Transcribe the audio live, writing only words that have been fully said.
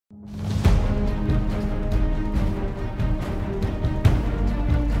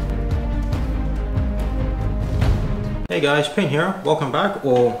Hey guys, Pin here, welcome back,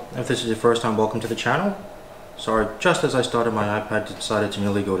 or if this is your first time, welcome to the channel. Sorry, just as I started my iPad, decided to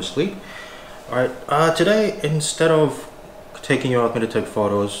nearly go to sleep. Alright, today, instead of taking you out with me to take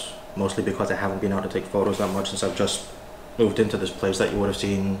photos, mostly because I haven't been out to take photos that much since I've just moved into this place that you would have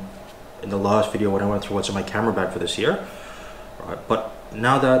seen in the last video when I went through what's in my camera bag for this year. Alright, but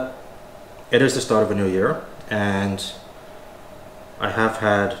now that it is the start of a new year, and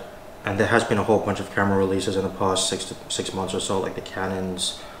there has been a whole bunch of camera releases in the past six months or so, like the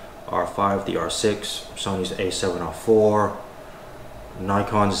Canon's R5, the R6, Sony's A7R4,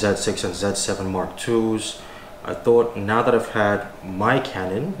 Nikon's Z6 and Z7 Mark IIs. I thought, now that I've had my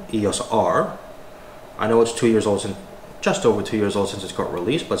Canon EOS R, I know it's 2 years old, just over 2 years old since it's got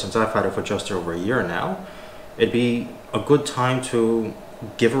released, but since I've had it for just over a year now, it'd be a good time to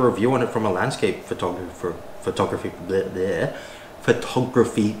give a review on it from a landscape photography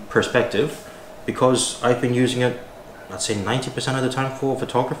perspective, because I've been using it, let's say 90% of the time for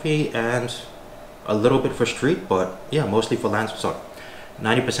photography and a little bit for street, but yeah, mostly for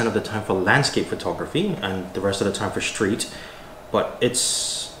 90% of the time for landscape photography and the rest of the time for street. But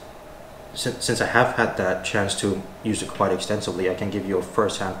it's since I have had that chance to use it quite extensively, I can give you a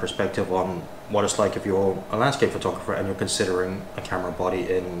first-hand perspective on what it's like if you're a landscape photographer and you're considering a camera body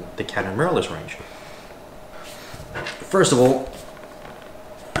in the Canon mirrorless range. First of all,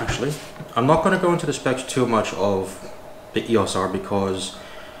 actually, I'm not going to go into the specs too much of the EOS R because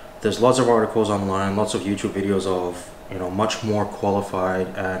there's lots of articles online, lots of YouTube videos of, you know, much more qualified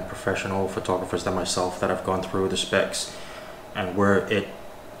and professional photographers than myself that have gone through the specs and where it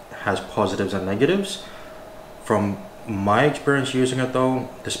has positives and negatives. From my experience using it though,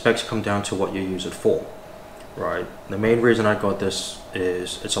 the specs come down to what you use it for, right? The main reason I got this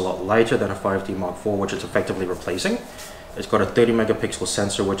is it's a lot lighter than a 5D Mark IV, which it's effectively replacing. It's got a 30 megapixel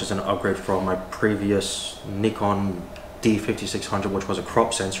sensor, which is an upgrade from my previous Nikon D5600, which was a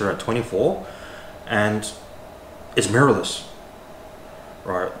crop sensor at 24, and it's mirrorless,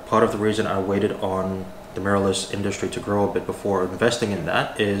 right? Part of the reason I waited on the mirrorless industry to grow a bit before investing in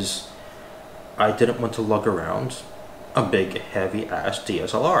that is I didn't want to lug around a big heavy ass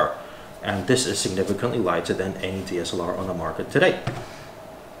DSLR, and this is significantly lighter than any DSLR on the market today.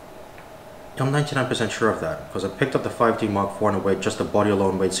 I'm 99% sure of that because I picked up the 5D Mark IV and it weighed, just the body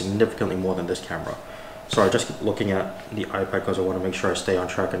alone weighed significantly more than this camera. Sorry, just keep looking at the iPad because I want to make sure I stay on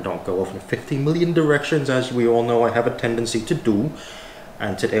track and don't go off in 50 million directions, as we all know I have a tendency to do.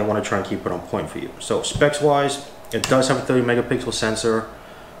 And today I want to try and keep it on point for you. So specs wise, it does have a 30 megapixel sensor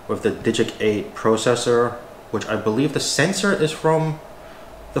with the Digic 8 processor, which I believe the sensor is from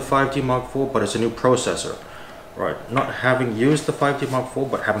the 5D Mark IV, but it's a new processor. Right, not having used the 5D Mark IV,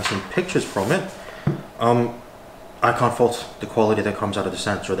 but having seen pictures from it, I can't fault the quality that comes out of the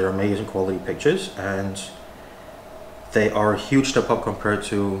sensor. They're amazing quality pictures, and they are a huge step up compared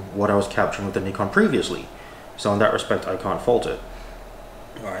to what I was capturing with the Nikon previously. So in that respect, I can't fault it.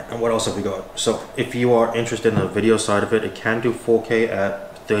 Alright, and what else have we got? So if you are interested in the video side of it, it can do 4K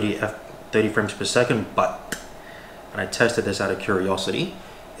at 30 frames per second, but, and I tested this out of curiosity,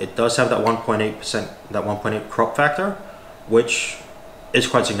 it does have that 1.8 crop factor, which is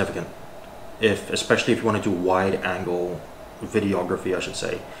quite significant, especially if you want to do wide angle videography, I should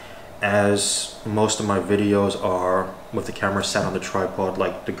say, as most of my videos are with the camera sat on the tripod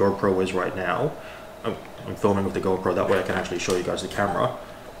like the GoPro is right now. I'm filming with the GoPro, that way I can actually show you guys the camera.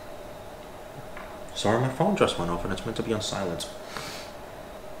 Sorry, my phone just went off and it's meant to be on silent.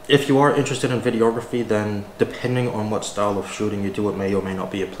 If you are interested in videography, then depending on what style of shooting you do, it may or may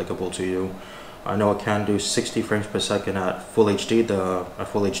not be applicable to you. I know it can do 60 frames per second at full HD,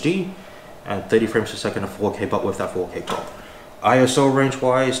 and 30 frames per second at 4K, but with that 4K crop. ISO range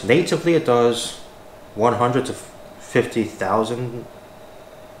wise, natively it does 100 to 50,000,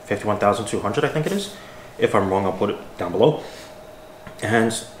 51,200 I think it is. If I'm wrong, I'll put it down below.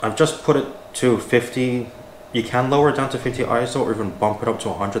 And I've just put it to 50. You can lower it down to 50 ISO or even bump it up to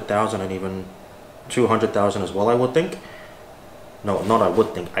 100,000 and even 200,000 as well, I would think. No, not I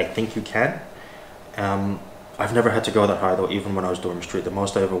would think, I think you can. I've never had to go that high though, even when I was doing street. The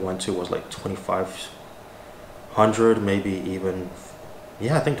most I ever went to was like 2,500, maybe even,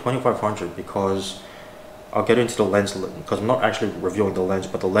 yeah, I think 2,500, because I'll get into the lens, because I'm not actually reviewing the lens,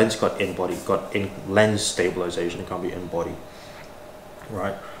 but the lens got in lens stabilization. It can't be in body,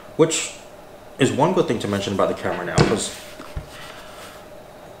 right? Which is one good thing to mention about the camera now, because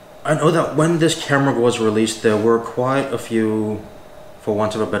I know that when this camera was released, there were quite a few, for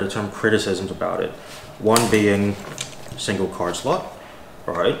want of a better term, criticisms about it. One being single card slot,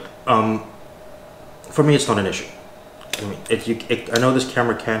 right? For me, it's not an issue. I mean, I know this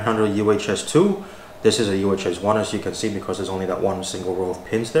camera can handle UHS 2, This is a UHS 1, as you can see, because there's only that one single row of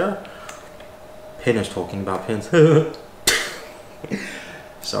pins there. Pin is talking about pins.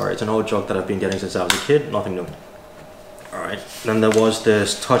 Sorry, it's an old joke that I've been getting since I was a kid, nothing new. Alright, then there was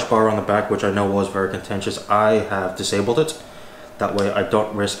this touch bar on the back, which I know was very contentious. I have disabled it. That way I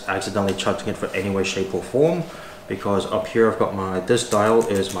don't risk accidentally touching it for any way, shape or form. Because up here I've got this dial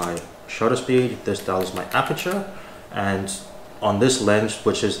is my shutter speed, this dial is my aperture, and on this lens,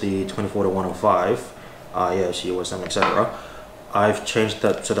 which is the 24-105, IS, USM, etc., I've changed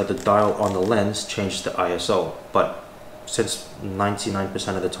that so that the dial on the lens changes to ISO. But since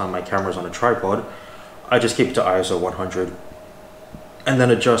 99% of the time my camera's on a tripod, I just keep it to ISO 100 and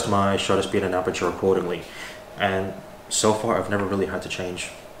then adjust my shutter speed and aperture accordingly. And so far I've never really had to change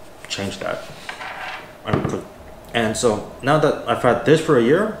that. And so now that I've had this for a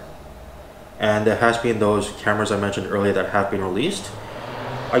year, and there has been those cameras I mentioned earlier that have been released,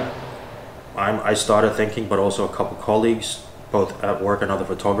 I started thinking, but also a couple colleagues, both at work and other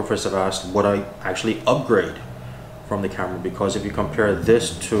photographers, have asked, would I actually upgrade from the camera? Because if you compare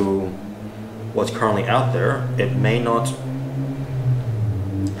this to what's currently out there, it may not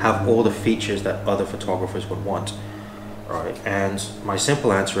have all the features that other photographers would want. Right? And my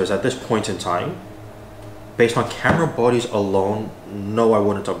simple answer is, at this point in time, based on camera bodies alone, no, I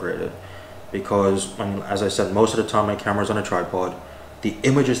wouldn't upgrade it. Because, I mean, as I said, most of the time my camera's on a tripod. The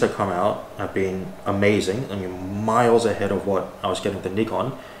images that come out have been amazing. I mean, miles ahead of what I was getting with the Nikon.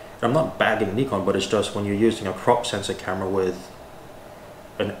 And I'm not bagging Nikon, but it's just when you're using a crop sensor camera with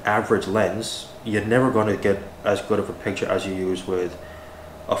an average lens, you're never going to get as good of a picture as you use with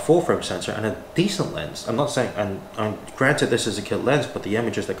a full frame sensor and a decent lens. I'm not saying, and granted this is a kit lens, but the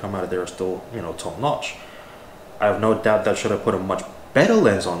images that come out of there are still, you know, top notch. I have no doubt that should I put a much better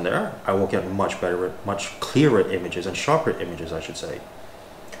lens on there, I will get much better, much clearer images and sharper images, I should say.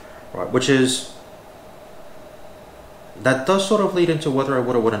 Right, which is, that does sort of lead into whether I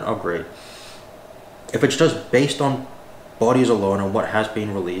would or wouldn't upgrade. If it's just based on bodies alone and what has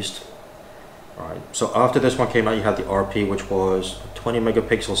been released, right? So after this one came out, you had the RP, which was a 20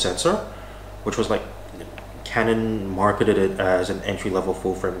 megapixel sensor, which was like, Canon marketed it as an entry-level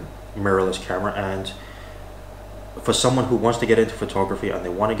full-frame mirrorless camera, and for someone who wants to get into photography and they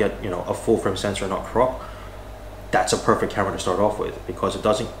want to get, you know, a full frame sensor and not crop, that's a perfect camera to start off with, because it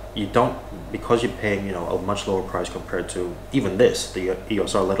doesn't, because you're paying, you know, a much lower price compared to even this, the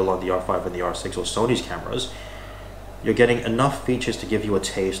EOS R, let alone the R5 and the R6 or Sony's cameras. You're getting enough features to give you a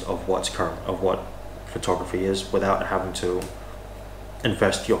taste of what's current, of what photography is, without having to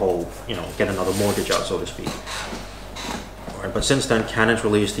invest your whole, you know, get another mortgage out, so to speak. All right, but since then, Canon's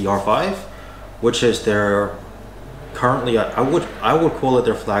released the R5, which is their currently, I would call it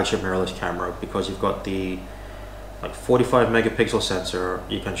their flagship mirrorless camera, because you've got the like 45 megapixel sensor,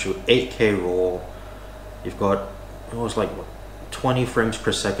 you can shoot 8K RAW, you've got, it was like 20 frames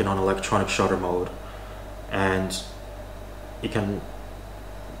per second on electronic shutter mode, and you can,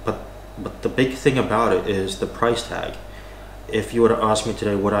 but the big thing about it is the price tag. If you were to ask me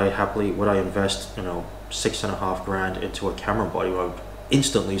today, would I invest, you know, $6.5 grand into a camera body, I would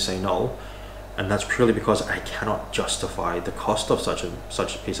instantly say no. And that's purely because I cannot justify the cost of such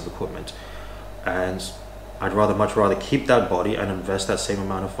a piece of equipment, and I'd much rather keep that body and invest that same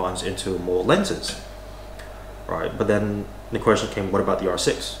amount of funds into more lenses, right? But then the question came, what about the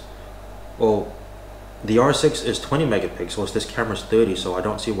R6? Well, the R6 is 20 megapixels, this camera's 30, so I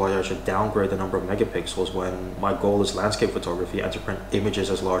don't see why I should downgrade the number of megapixels when my goal is landscape photography and to print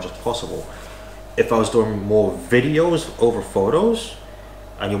images as large as possible. If I was doing more videos over photos,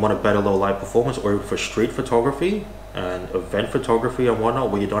 and you want a better low light performance, or for street photography and event photography and whatnot,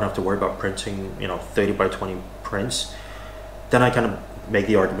 where you don't have to worry about printing, you know, 30 by 20 prints, then I kind of make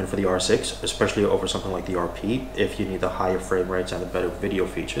the argument for the R6, especially over something like the RP, if you need the higher frame rates and the better video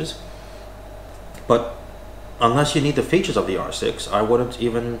features. But unless you need the features of the R6, I wouldn't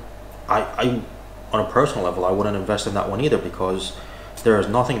even, I on a personal level, I wouldn't invest in that one either, because there is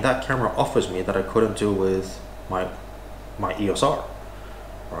nothing that camera offers me that I couldn't do with my EOS R.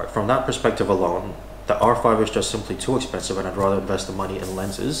 Right, from that perspective alone, the R5 is just simply too expensive, and I'd rather invest the money in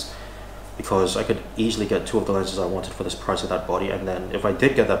lenses, because I could easily get 2 of the lenses I wanted for this price of that body, and then if I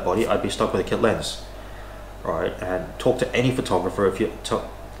did get that body, I'd be stuck with a kit lens. Right, and talk to any photographer, if you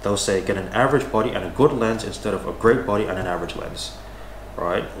they'll say get an average body and a good lens instead of a great body and an average lens.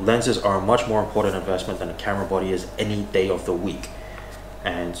 Right, lenses are a much more important investment than a camera body is any day of the week.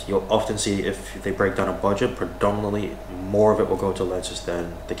 And you'll often see, if they break down a budget, predominantly more of it will go to lenses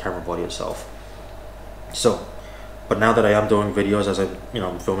than the camera body itself. So, but now that I am doing videos, as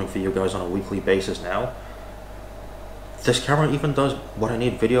I'm filming for you guys on a weekly basis now, this camera even does what I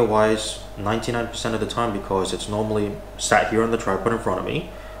need video wise 99% of the time, because it's normally sat here on the tripod in front of me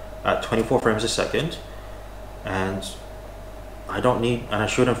at 24 frames a second, and I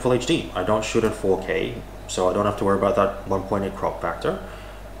shoot in full HD. I don't shoot in 4K, so I don't have to worry about that 1.8 crop factor.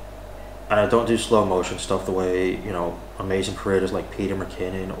 And I don't do slow motion stuff the way, you know, amazing creators like Peter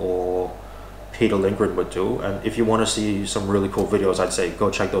McKinnon or Peter Lindgren would do. And if you want to see some really cool videos, I'd say go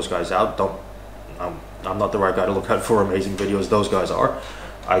check those guys out. I'm not the right guy to look at for amazing videos. Those guys are.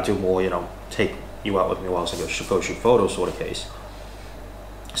 I do more, you know, take you out with me whilst I go shoot photos sort of case.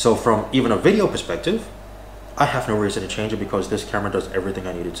 So from even a video perspective, I have no reason to change it because this camera does everything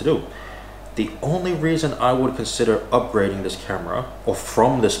I need it to do. The only reason I would consider upgrading this camera, or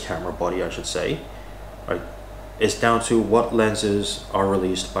from this camera body I should say, right, is down to what lenses are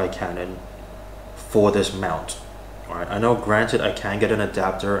released by Canon for this mount. Alright, I know granted I can get an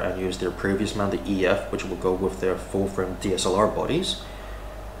adapter and use their previous mount, the EF, which will go with their full frame DSLR bodies,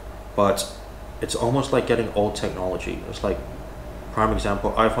 but it's almost like getting old technology. It's like, prime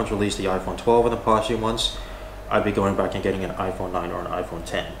example, iPhone's released the iPhone 12 in the past few months. I'd be going back and getting an iPhone 9 or an iPhone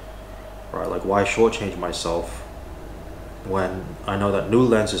 10. Right, like why shortchange myself when I know that new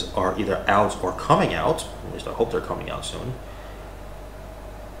lenses are either out or coming out, at least I hope they're coming out soon,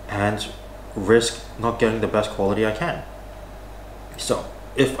 and risk not getting the best quality I can. So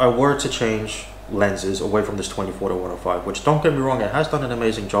if I were to change lenses away from this 24 to 105, which don't get me wrong, it has done an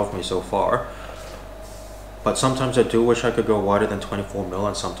amazing job for me so far, but sometimes I do wish I could go wider than 24mm,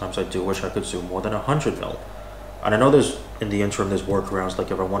 and sometimes I do wish I could zoom more than 100mm. And I know there's, in the interim, there's workarounds, like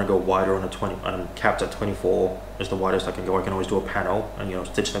if I want to go wider on a 20, and I'm capped at 24 is the widest I can go, I can always do a panel and, you know,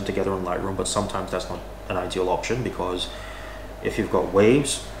 stitch them together in Lightroom, but sometimes that's not an ideal option, because if you've got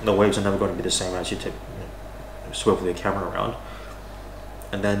waves, the waves are never going to be the same as you swivel your camera around.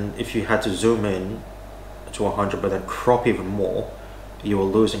 And then if you had to zoom in to 100 but then crop even more, you are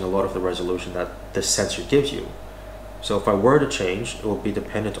losing a lot of the resolution that this sensor gives you. So if I were to change, it would be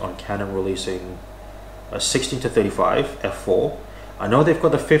dependent on Canon releasing a 16 to 35 f4. I know they've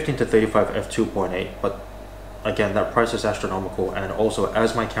got the 15 to 35 f2.8, but again, that price is astronomical, and also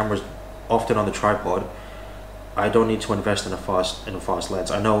as my camera's often on the tripod, I don't need to invest in a fast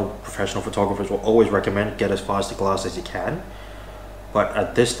lens. I know professional photographers will always recommend get as fast a glass as you can, but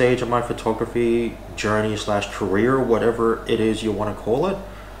at this stage of my photography journey / career, whatever it is you want to call it,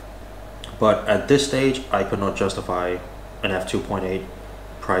 but at this stage I could not justify an f2.8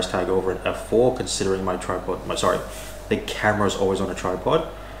 price tag over an f4, considering my tripod, the camera's always on a tripod.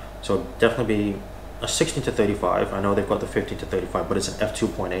 So definitely be a 16 to 35. I know they've got the 15 to 35, but it's an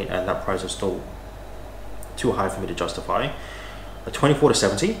f2.8, and that price is still too high for me to justify. A 24 to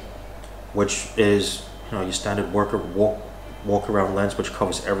 70, which is, you know, your standard walk around lens, which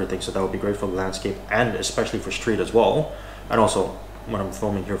covers everything, so that would be great for landscape and especially for street as well. And also when I'm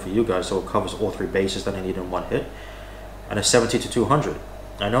filming here for you guys, so it covers all three bases that I need in one hit. And a 70 to 200.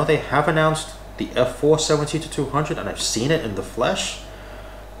 I know they have announced the f4 70 to 200, and I've seen it in the flesh,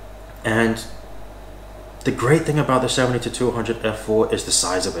 and the great thing about the 70 to 200 f4 is the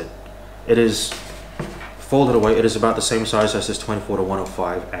size of it. It is folded away, it is about the same size as this 24 to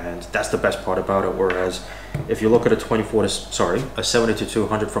 105, and that's the best part about it. Whereas if you look at a 70 to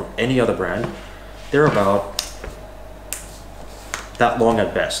 200 from any other brand, they're about that long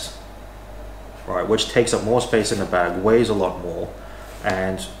at best, right, which takes up more space in the bag, weighs a lot more,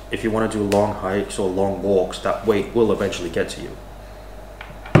 and if you want to do long hikes or long walks, that weight will eventually get to you.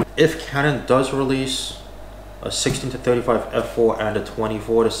 If Canon does release a 16 to 35 f4 and a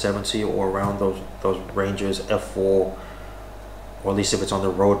 24 to 70 or around those ranges f4, or at least if it's on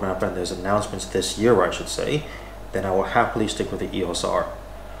the roadmap and there's announcements this year I should say, then I will happily stick with the EOS R.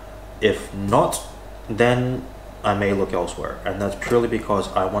 If not, then I may look elsewhere, and that's purely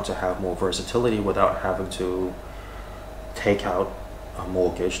because I want to have more versatility without having to take out a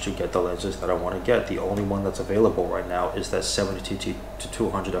mortgage to get the lenses that I want to get. The only one that's available right now is that 70 to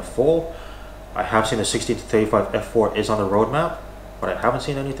 200 f4. I have seen the 60 to 35 f4 is on the roadmap, but I haven't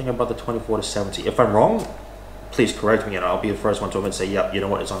seen anything about the 24 to 70. If I'm wrong, please correct me, and I'll be the first one to admit and say, yeah, you know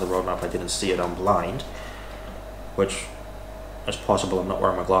what, it's on the roadmap, I didn't see it, I'm blind, which is possible. I'm not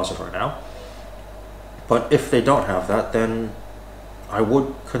wearing my glasses right now. But if they don't have that, then I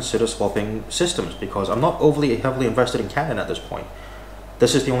would consider swapping systems, because I'm not overly heavily invested in Canon at this point.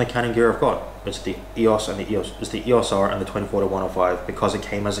 This is the only Canon gear I've got. It's the EOS and the EOS R and the 24 to 105, because it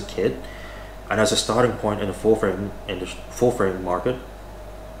came as a kit, and as a starting point in the full frame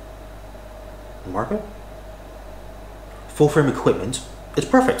equipment, it's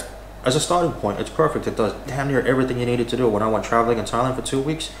perfect. As a starting point, it's perfect. It does damn near everything you needed to do. When I went traveling in Thailand for 2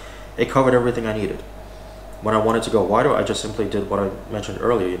 weeks, it covered everything I needed. when I wanted to go wider, I just simply did what I mentioned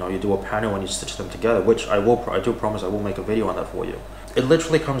earlier. You know, you do a panel and you stitch them together, which I do promise I will make a video on that for you. It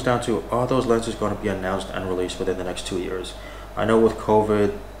literally comes down to, are those lenses going to be announced and released within the next 2 years? I know with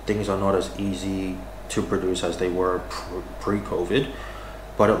COVID, things are not as easy to produce as they were pre-COVID,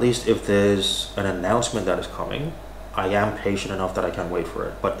 but at least if there's an announcement that is coming, I am patient enough that I can wait for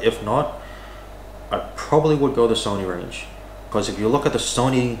it. But if not, I probably would go the Sony range, because if you look at the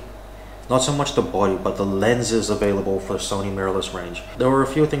Sony, not so much the body, but the lenses available for the Sony mirrorless range, there were a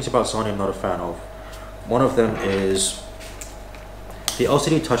few things about Sony I'm not a fan of. One of them is the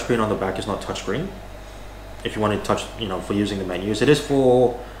LCD touchscreen on the back is not touchscreen. If you want to touch, you know, for using the menus, it is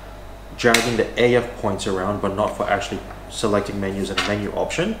for dragging the AF points around, but not for actually selecting menus and a menu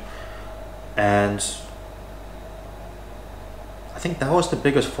option. And I think that was the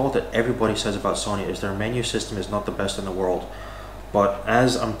biggest fault that everybody says about Sony, is their menu system is not the best in the world. But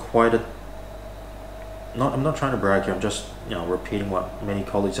as I'm I'm not trying to brag here, I'm just, you know, repeating what many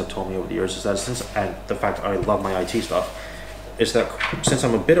colleagues have told me over the years, is that and the fact I love my IT stuff, is that since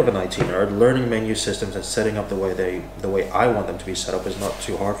I'm a bit of an IT nerd, learning menu systems and setting up the way I want them to be set up is not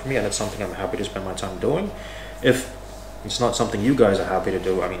too hard for me, and it's something I'm happy to spend my time doing. If it's not something you guys are happy to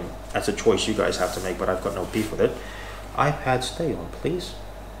do, I mean, that's a choice you guys have to make, but I've got no beef with it. iPad, stay on, please.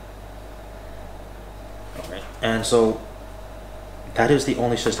 Alright, and so that is the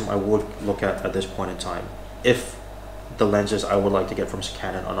only system I would look at this point in time, if the lenses I would like to get from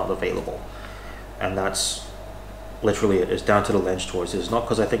Canon are not available. And that's literally it. It's down to the lens choice. It's not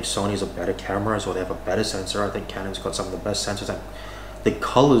because I think Sony's a better camera, so they have a better sensor. I think Canon's got some of the best sensors, and the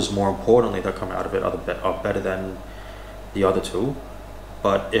colors, more importantly, that come out of it are better than the other two.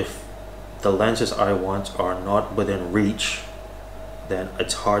 But if the lenses I want are not within reach, then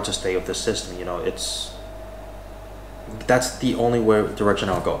it's hard to stay with the system. You know, that's the only direction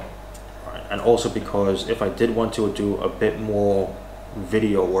I'll go. Right. And also because if I did want to do a bit more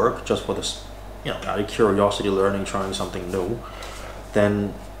video work, just for this, you know, out of curiosity, learning, trying something new,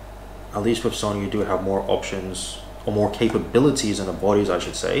 then at least with Sony you do have more options, or more capabilities in the bodies, I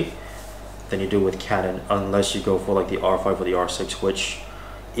should say, than you do with Canon, unless you go for like the R5 or the R6, which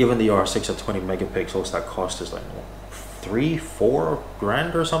even the R6 at 20 megapixels, that cost is like $3-4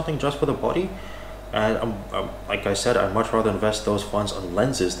 grand or something just for the body. And like I said, I'd much rather invest those funds on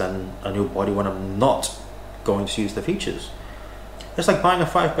lenses than a new body when I'm not going to use the features. It's like buying a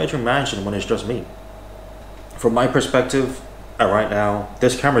 5-bedroom mansion when it's just me. From my perspective, right now,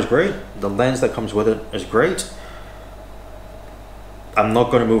 this camera is great. The lens that comes with it is great. I'm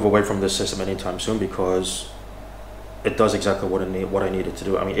not going to move away from this system anytime soon, because it does exactly what I need it to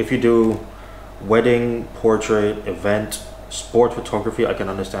do. I mean, if you do wedding, portrait, event, sport photography, I can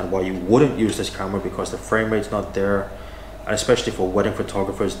understand why you wouldn't use this camera, because the frame rate's not there. And especially for wedding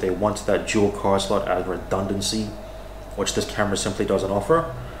photographers, they want that dual card slot as redundancy, which this camera simply doesn't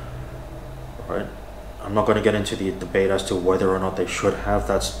offer. Right? I'm not going to get into the debate as to whether or not they should have.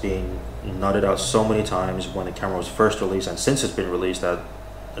 That's being nutted out so many times when the camera was first released, and since it's been released, that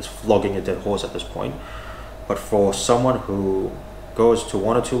it's flogging a dead horse at this point. But for someone who goes to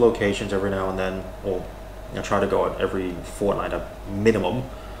 1 or 2 locations every now and then, or I try to go out every fortnight at minimum,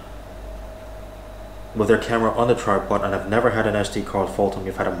 with their camera on the tripod, and I've never had an SD card fault on me.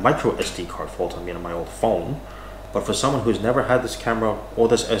 I've had a micro SD card fault on me on my old phone, but for someone who's never had this camera or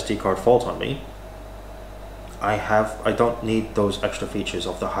this SD card fault on me, I don't need those extra features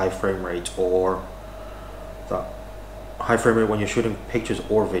of the high frame rate, or the high frame rate when you're shooting pictures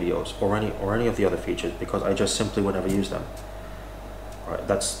or videos, or any of the other features, because I just simply would never use them. Right,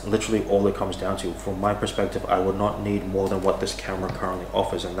 that's literally all it comes down to. From my perspective, I would not need more than what this camera currently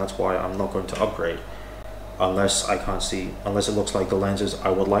offers, and that's why I'm not going to upgrade unless it looks like the lenses I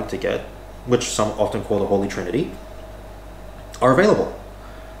would like to get, which some often call the Holy Trinity, are available.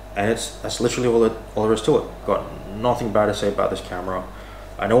 And that's literally all there is to it. Got nothing bad to say about this camera.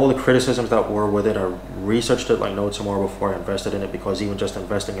 I know all the criticisms that were with it. I researched it like no tomorrow before I invested in it, because even just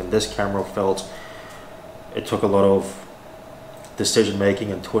investing in this camera felt it took a lot of decision making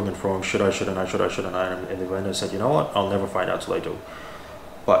and toing and froing. Should I, shouldn't I, and in the end I said, you know what, I'll never find out till I do.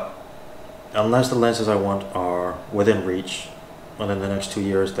 But unless the lenses I want are within reach within the next 2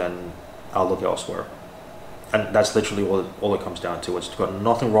 years, then I'll look elsewhere. And that's literally all it comes down to. It's got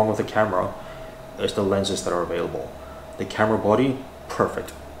nothing wrong with the camera, it's the lenses that are available. The camera body,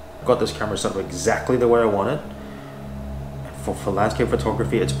 perfect. Got this camera set up exactly the way I want it. For landscape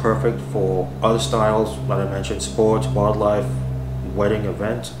photography, it's perfect. For other styles, like I mentioned, sports, wildlife, wedding,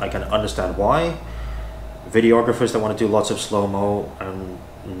 event, I can understand why. Videographers that want to do lots of slow-mo and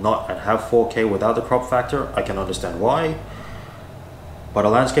have 4K without the crop factor, I can understand why. But a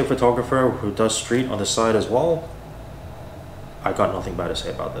landscape photographer who does street on the side as well, I got nothing bad to say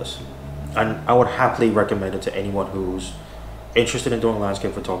about this. And I would happily recommend it to anyone who's interested in doing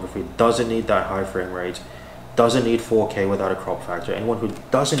landscape photography, doesn't need that high frame rate, doesn't need 4K without a crop factor, anyone who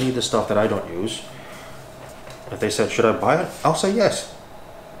doesn't need the stuff that I don't use. If they said, should I buy it? I'll say yes.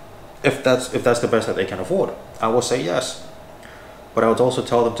 If that's the best that they can afford, I will say yes. But I would also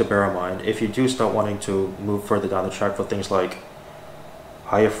tell them to bear in mind, if you do start wanting to move further down the track for things like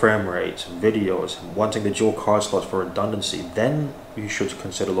higher frame rates, videos, wanting the dual card slots for redundancy, then you should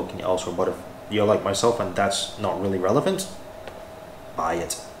consider looking elsewhere. But if you're like myself and that's not really relevant, buy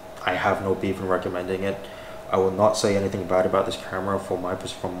it. I have no beef in recommending it. I will not say anything bad about this camera from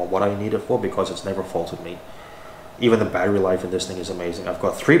what I need it for, because it's never faulted me. Even the battery life in this thing is amazing. I've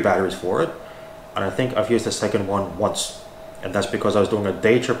got 3 batteries for it, and I think I've used the second one once. And that's because I was doing a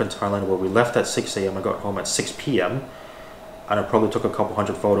day trip in Thailand where we left at 6 AM and got home at 6 PM. And I probably took a couple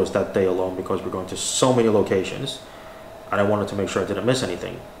hundred photos that day alone because we're going to so many locations. And I wanted to make sure I didn't miss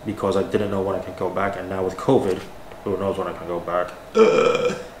anything because I didn't know when I could go back. And now with COVID, who knows when I can go back.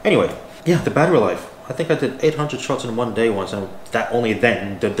 Anyway, yeah, the battery life. I think I did 800 shots in one day once, and that only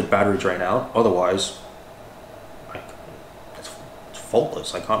then did the battery drain out. Otherwise, it's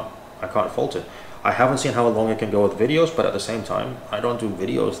faultless. I can't fault it. I haven't seen how long it can go with videos, but at the same time, I don't do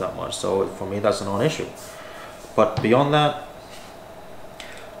videos that much, so for me that's a non-issue. But beyond that,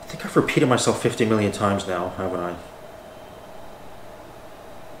 I think I've repeated myself 50 million times now, haven't I?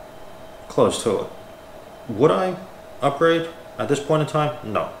 Close to it. Would I upgrade at this point in time?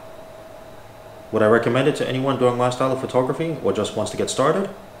 No. Would I recommend it to anyone doing lifestyle photography or just wants to get started?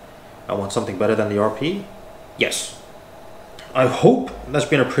 I want something better than the RP? Yes. I hope that's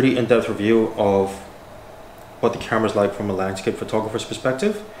been a pretty in-depth review of what the camera's like from a landscape photographer's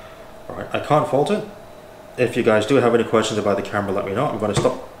perspective. Alright, I can't fault it. If you guys do have any questions about the camera, let me know. I'm gonna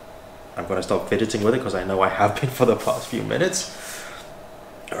stop fidgeting with it because I know I have been for the past few minutes.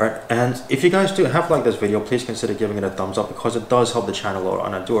 Alright, and if you guys do have liked this video, please consider giving it a thumbs up because it does help the channel a lot,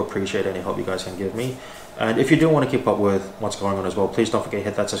 and I do appreciate any help you guys can give me. And if you do want to keep up with what's going on as well, please don't forget to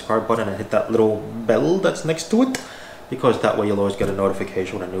hit that subscribe button and hit that little bell that's next to it, because that way you'll always get a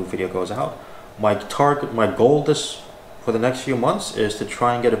notification when a new video goes out. My goal for the next few months is to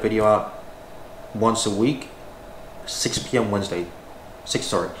try and get a video out once a week, 6 PM Wednesday.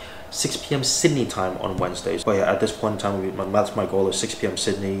 6 PM Sydney time on Wednesdays. But yeah, at this point in time, that's my goal, is 6 PM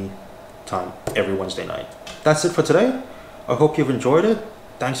Sydney time every Wednesday night. That's it for today. I hope you've enjoyed it.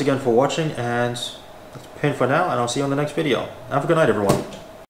 Thanks again for watching, and that's it for now, and I'll see you on the next video. Have a good night, everyone.